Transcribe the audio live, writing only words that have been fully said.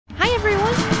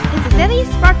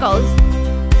Geckos.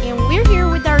 And we're here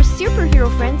with our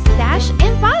superhero friends Dash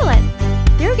and Violet.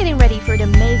 They're getting ready for the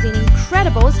amazing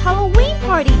Incredibles Halloween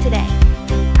party today.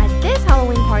 At this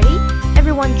Halloween party,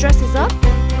 everyone dresses up,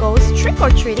 goes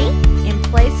trick-or-treating, and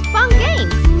plays fun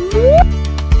games.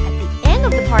 At the end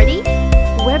of the party,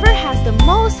 whoever has the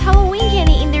most Halloween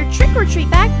candy in their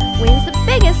trick-or-treat bag wins the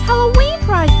biggest Halloween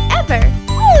prize ever.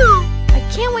 I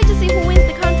can't wait to see who wins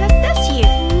the contest this year.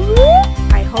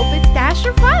 I hope it's Dash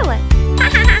or Violet.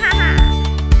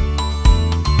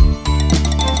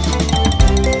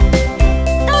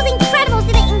 Those Incredibles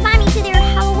didn't invite me to their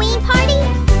Halloween party?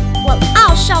 Well,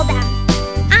 I'll show them.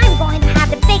 I'm going to have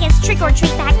the biggest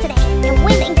trick-or-treat bag today and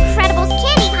win the Incredibles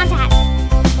candy contest.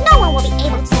 No one will be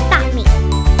able to stop me.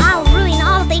 I'll ruin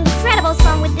all of the Incredibles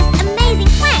fun with this amazing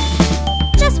plan.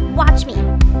 Just watch me.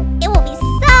 It will be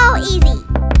so easy.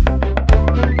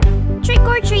 Trick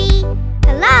or treat.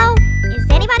 Hello? Is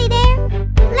anybody there?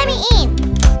 Let me in.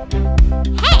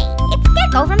 Hey, it's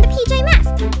Gekko from the PJ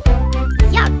Masks.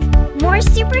 Yuck, more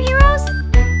superheroes?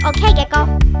 Okay, Gekko.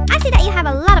 I see that you have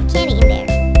a lot of candy in there.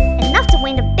 Enough to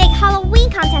win the big Halloween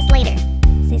contest later.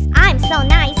 Since I'm so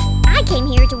nice, I came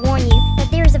here to warn you that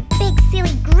there's a big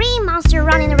silly green monster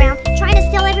running around trying to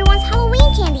steal everyone's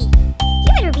Halloween candy.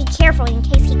 You better be careful in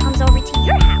case he comes over to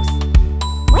your house.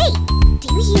 Wait,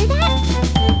 do you hear that?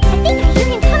 I think I hear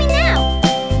him coming now.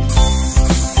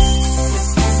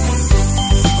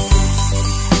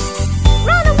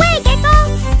 Run away, Gekko!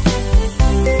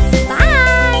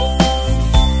 Bye!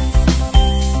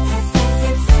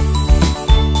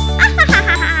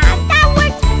 That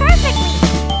worked perfectly!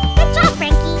 Good job,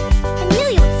 Frankie. I knew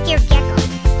you would scare Gekko,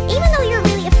 even though you're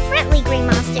really a friendly green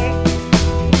monster.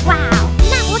 Wow,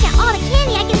 now look at all the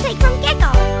candy I can take from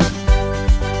Gekko.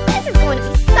 This is going to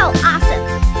be so awesome.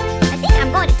 I think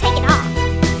I'm going to take it all.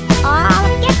 All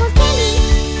of Gekko's candy.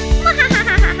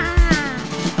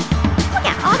 Look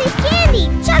at all this candy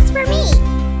just for me.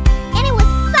 And it was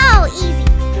so easy.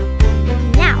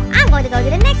 Now I'm going to go to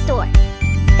the next door.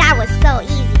 That was so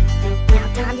easy. Now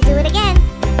time to do it again.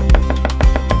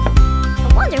 I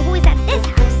wonder who is at this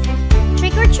house.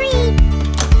 Trick or treat.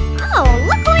 Oh,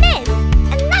 look who it is.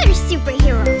 Another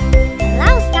superhero.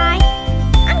 Hello, Skye.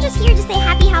 I'm just here to say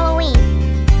happy Halloween.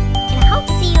 And I hope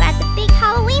to see you at the big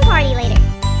Halloween party later.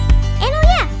 And oh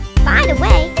yeah, by the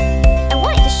way, I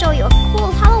wanted to show you a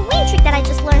cool Halloween trick that I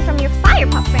just learned from your fire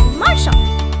pop friend, Marshall.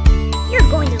 You're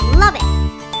going to love it.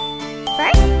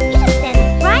 First, you just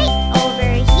stand right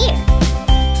over here.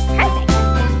 Perfect.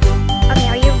 Okay,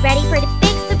 are you ready for the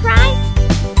big surprise?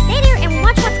 Stay there and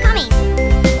watch what's coming.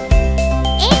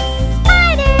 It's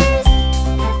spiders!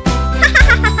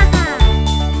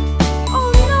 Oh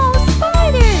no,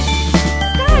 spiders!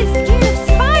 Skye's scared of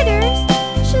spiders.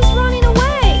 She's running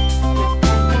away.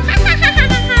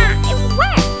 It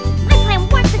worked! My plan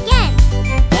worked again.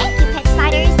 Thank you, pet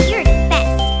spiders. You're the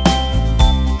best.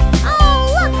 Oh,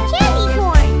 look, candy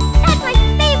corn. That's my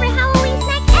favorite Halloween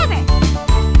snack ever.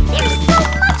 There's so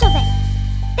much of it.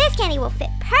 This candy will fit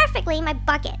perfectly in my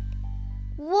bucket.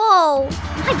 Whoa,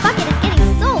 my bucket is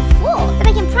getting so full that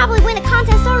I can probably win a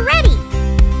contest already.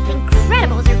 The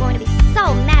Incredibles are going to be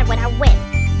so mad when I win.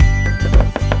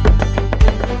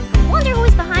 I wonder who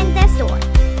is behind this door.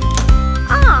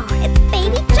 Ah, it's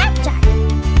baby Jack Jack.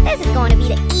 This is going to be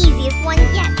the easiest one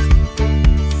yet.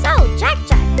 So, Jack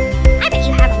Jack, I bet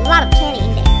you have a lot of candy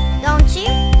in there, don't you?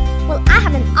 Well, I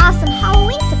have an awesome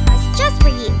Halloween surprise just for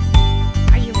you.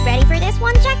 Are you ready for this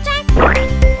one, Jack Jack?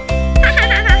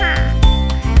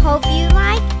 I hope you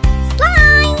like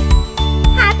slime.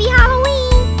 Happy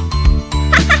Halloween.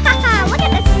 Look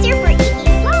at the super icky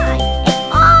slime. It's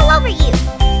all over you.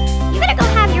 You better go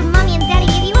have your mommy and daddy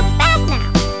give you a bath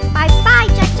now. Bye-bye,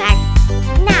 Jack Jack.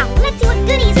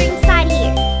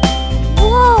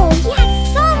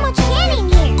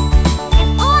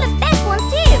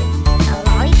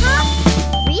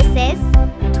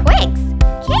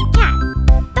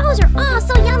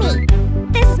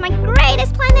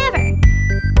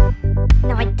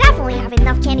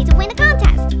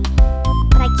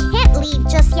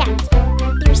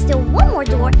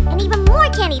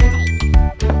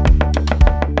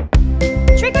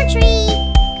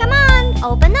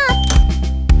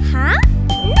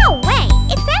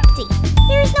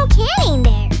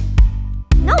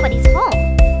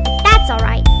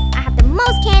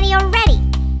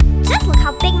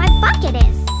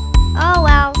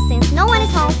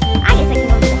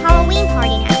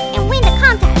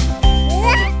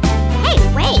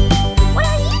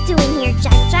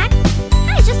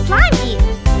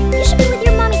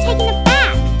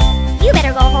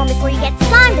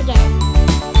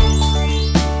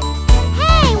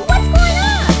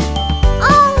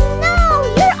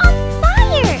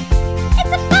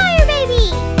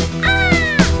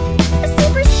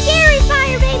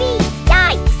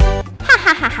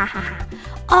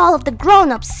 the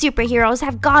grown-up superheroes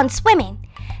have gone swimming.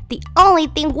 The only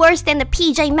thing worse than the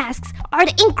PJ Masks are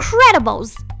the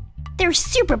Incredibles. Their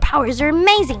superpowers are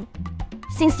amazing.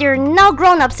 Since there are no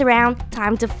grown-ups around,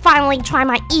 time to finally try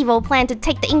my evil plan to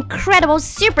take the Incredibles'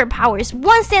 superpowers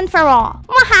once and for all.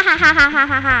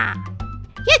 Mwahahahahaha.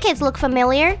 You kids look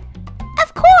familiar.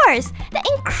 Of course, the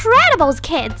Incredibles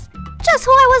kids. Just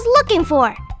who I was looking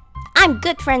for. I'm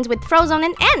good friends with Frozone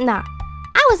and Edna.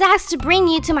 I was asked to bring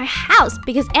you to my house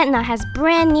because Edna has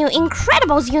brand new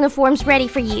Incredibles uniforms ready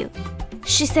for you.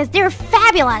 She says they're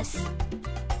fabulous.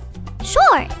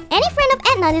 Sure, any friend of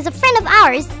Edna is a friend of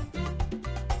ours.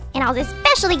 And I'll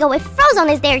especially go if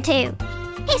Frozone is there too.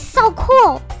 He's so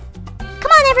cool.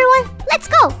 Come on everyone, let's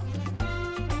go.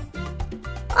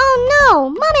 Oh no,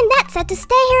 Mom and Dad said to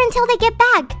stay here until they get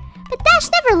back. But Dash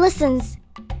never listens.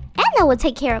 Edna will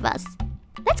take care of us.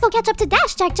 Let's go catch up to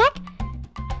Dash, Jack.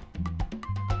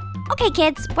 Okay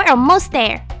kids, we're almost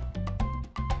there.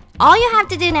 All you have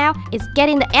to do now is get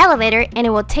in the elevator and it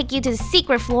will take you to the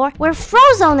secret floor where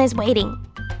Frozone is waiting.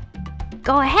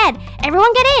 Go ahead,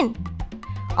 everyone get in.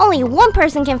 Only one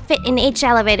person can fit in each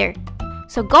elevator.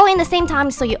 So go in the same time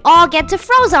so you all get to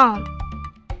Frozone.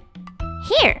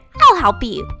 Here, I'll help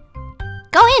you.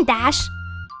 Go in, Dash.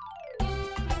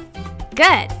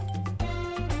 Good.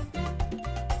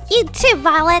 You too,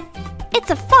 Violet. It's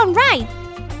a fun ride.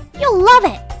 You'll love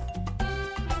it.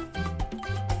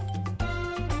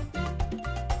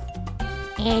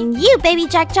 And you, baby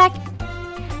Jack.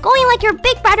 Go in like your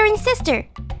big brother and sister.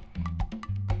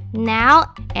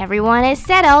 Now, everyone is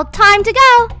settled. Time to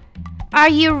go. Are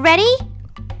you ready?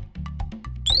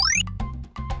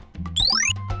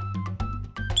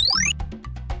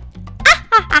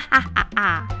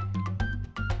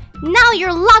 Now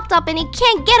you're locked up and you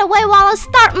can't get away while I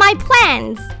start my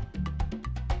plans.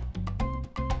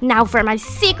 Now for my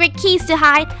secret keys to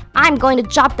hide, I'm going to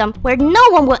drop them where no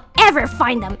one will ever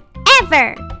find them.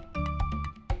 Ever!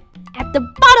 At the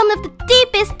bottom of the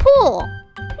deepest pool.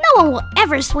 No one will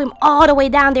ever swim all the way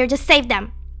down there to save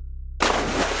them.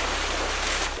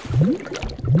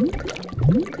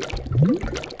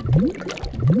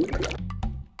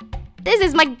 This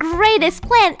is my greatest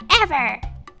plan ever!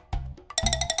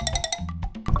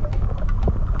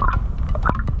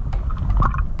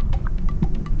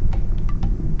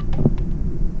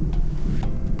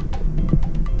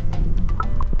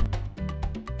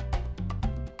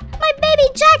 My baby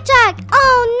Jack!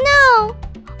 Oh no!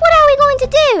 What are we going to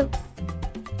do?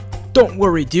 Don't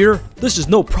worry, dear. This is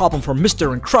no problem for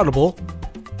Mr. Incredible.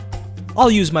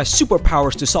 I'll use my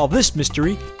superpowers to solve this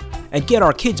mystery and get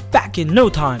our kids back in no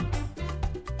time.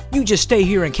 You just stay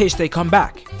here in case they come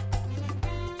back.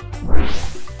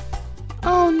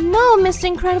 Oh no, Mr.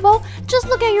 Incredible. Just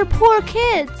look at your poor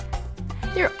kids.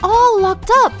 They're all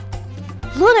locked up.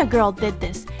 Luna Girl did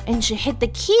this and she hid the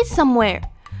keys somewhere.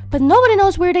 But nobody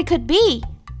knows where they could be.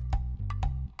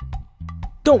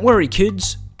 Don't worry,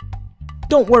 kids.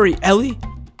 Don't worry, Ellie.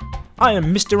 I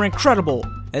am Mr. Incredible,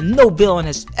 and no villain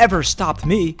has ever stopped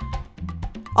me.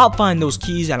 I'll find those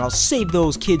keys and I'll save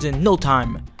those kids in no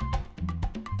time.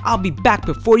 I'll be back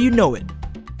before you know it.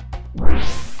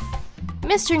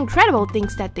 Mr. Incredible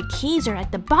thinks that the keys are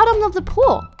at the bottom of the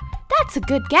pool. That's a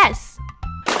good guess.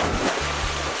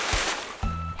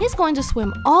 He's going to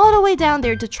swim all the way down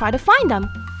there to try to find them.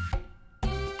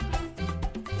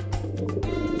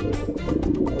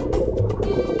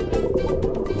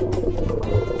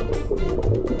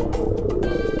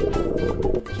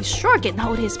 He sure can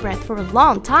hold his breath for a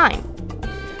long time.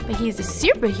 But he's a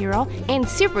superhero, and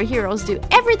superheroes do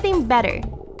everything better.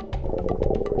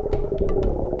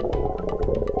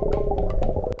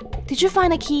 Did you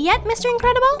find a key yet, Mr.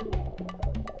 Incredible?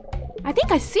 I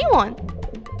think I see one.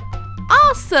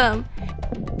 Awesome!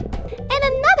 And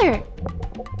another!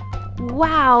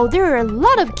 Wow, there are a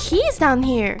lot of keys down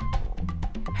here.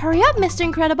 Hurry up, Mr.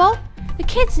 Incredible. The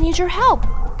kids need your help.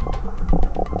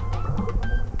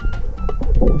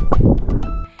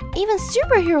 Even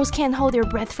superheroes can't hold their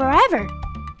breath forever.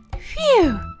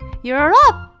 Phew! You're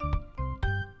up!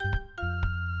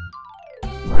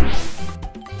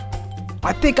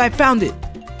 I think I found it.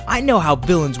 I know how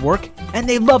villains work, and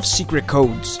they love secret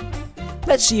codes.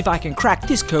 Let's see if I can crack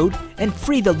this code and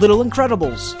free the little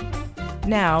Incredibles.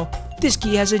 Now, this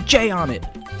key has a J on it.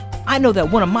 I know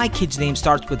that one of my kids' names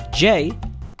starts with J,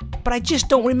 but I just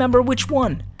don't remember which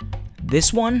one.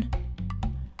 This one?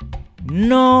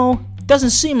 No,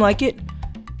 doesn't seem like it.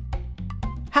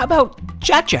 How about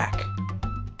Jack?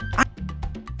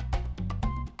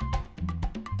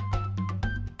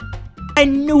 I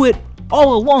knew it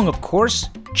all along, of course.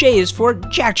 J is for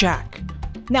Jack.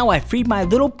 Now I freed my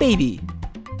little baby.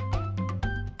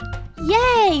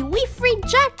 Yay! We freed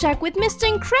Jack with Mr.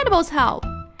 Incredible's help!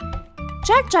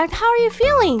 Jack, how are you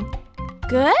feeling?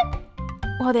 Good?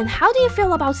 Well then, how do you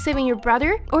feel about saving your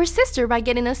brother or sister by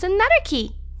getting us another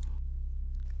key?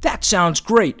 That sounds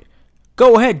great.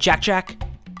 Go ahead, Jack.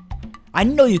 I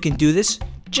know you can do this,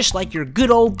 just like your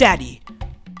good old daddy.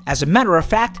 As a matter of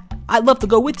fact, I'd love to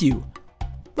go with you.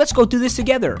 Let's go do this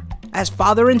together, as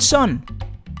father and son.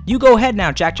 You go ahead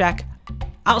now, Jack.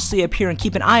 I'll stay up here and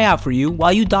keep an eye out for you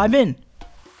while you dive in.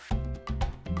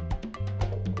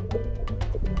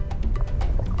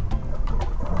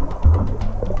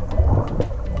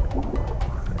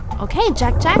 Okay,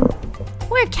 Jack,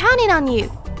 we're counting on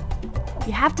you.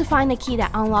 You have to find the key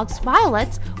that unlocks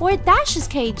Violet's or Dash's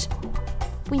cage.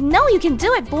 We know you can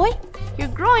do it, boy. You're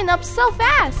growing up so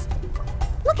fast.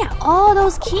 Look at all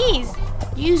those keys.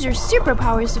 Use your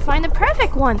superpowers to find the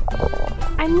perfect one.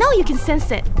 I know you can sense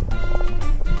it.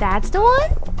 That's the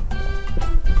one?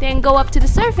 Then go up to the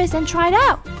surface and try it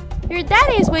out. Your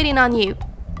daddy is waiting on you.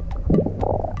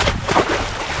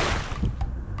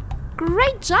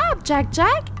 Great job,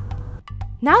 Jack.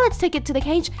 Now let's take it to the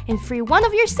cage and free one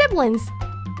of your siblings.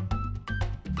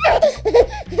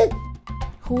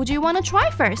 Who do you want to try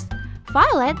first?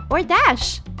 Violet or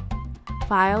Dash?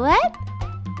 Violet?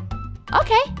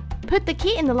 Okay, put the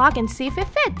key in the lock and see if it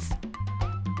fits.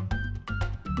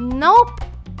 Nope,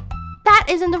 that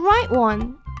isn't the right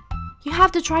one. You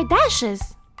have to try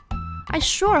Dash's. I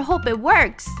sure hope it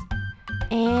works.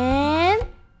 And...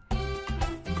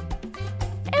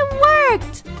 it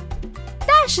worked!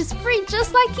 Dash is free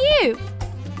just like you!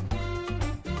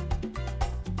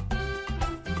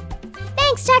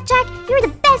 Thanks, Jack. You're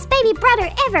the best baby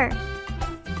brother ever.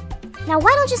 Now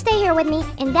why don't you stay here with me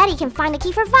and Daddy can find the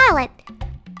key for Violet.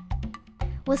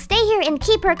 We'll stay here and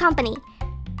keep her company.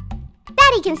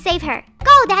 Daddy can save her.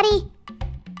 Go, Daddy!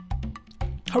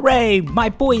 Hooray, my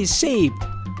boy is saved.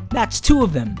 That's 2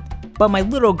 of them. But my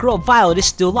little girl Violet is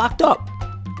still locked up.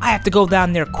 I have to go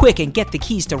down there quick and get the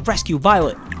keys to rescue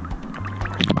Violet.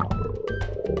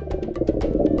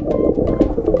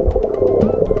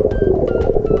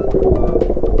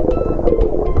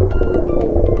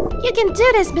 You can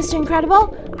do this, Mr.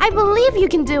 Incredible. I believe you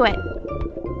can do it.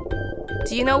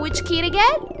 Do you know which key to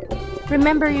get?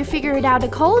 Remember you figured out the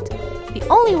code? The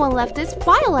only one left is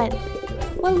Violet.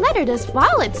 What letter does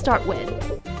Violet start with?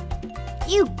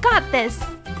 You got this!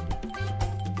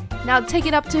 Now take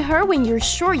it up to her when you're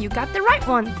sure you got the right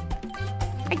one.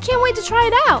 I can't wait to try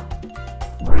it out.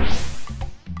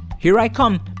 Here I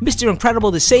come, Mr.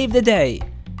 Incredible, to save the day.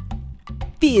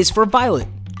 V is for Violet.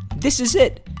 This is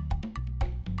it.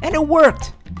 And it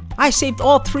worked! I saved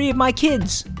all 3 of my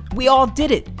kids. We all did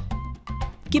it.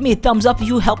 Give me a thumbs up if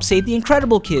you helped save the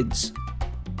Incredible kids.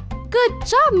 Good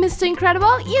job, Mr.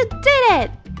 Incredible! You did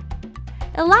it!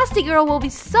 Elastigirl will be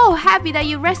so happy that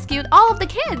you rescued all of the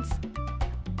kids.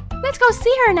 Let's go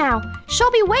see her now.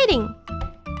 She'll be waiting.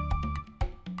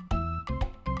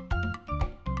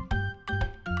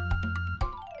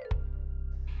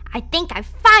 I think I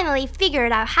finally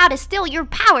figured out how to steal your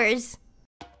powers.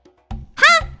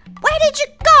 Huh? Where did you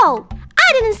go?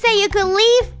 I didn't say you could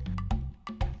leave.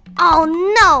 Oh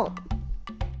no!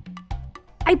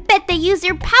 I bet they used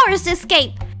your powers to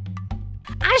escape.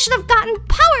 I should have gotten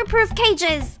power-proof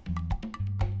cages.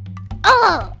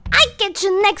 Ugh! I get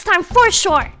you next time for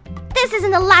sure. This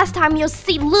isn't the last time you'll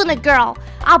see Luna Girl.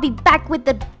 I'll be back with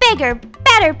the bigger,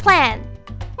 better plan.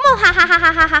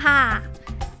 Mohahahahaha.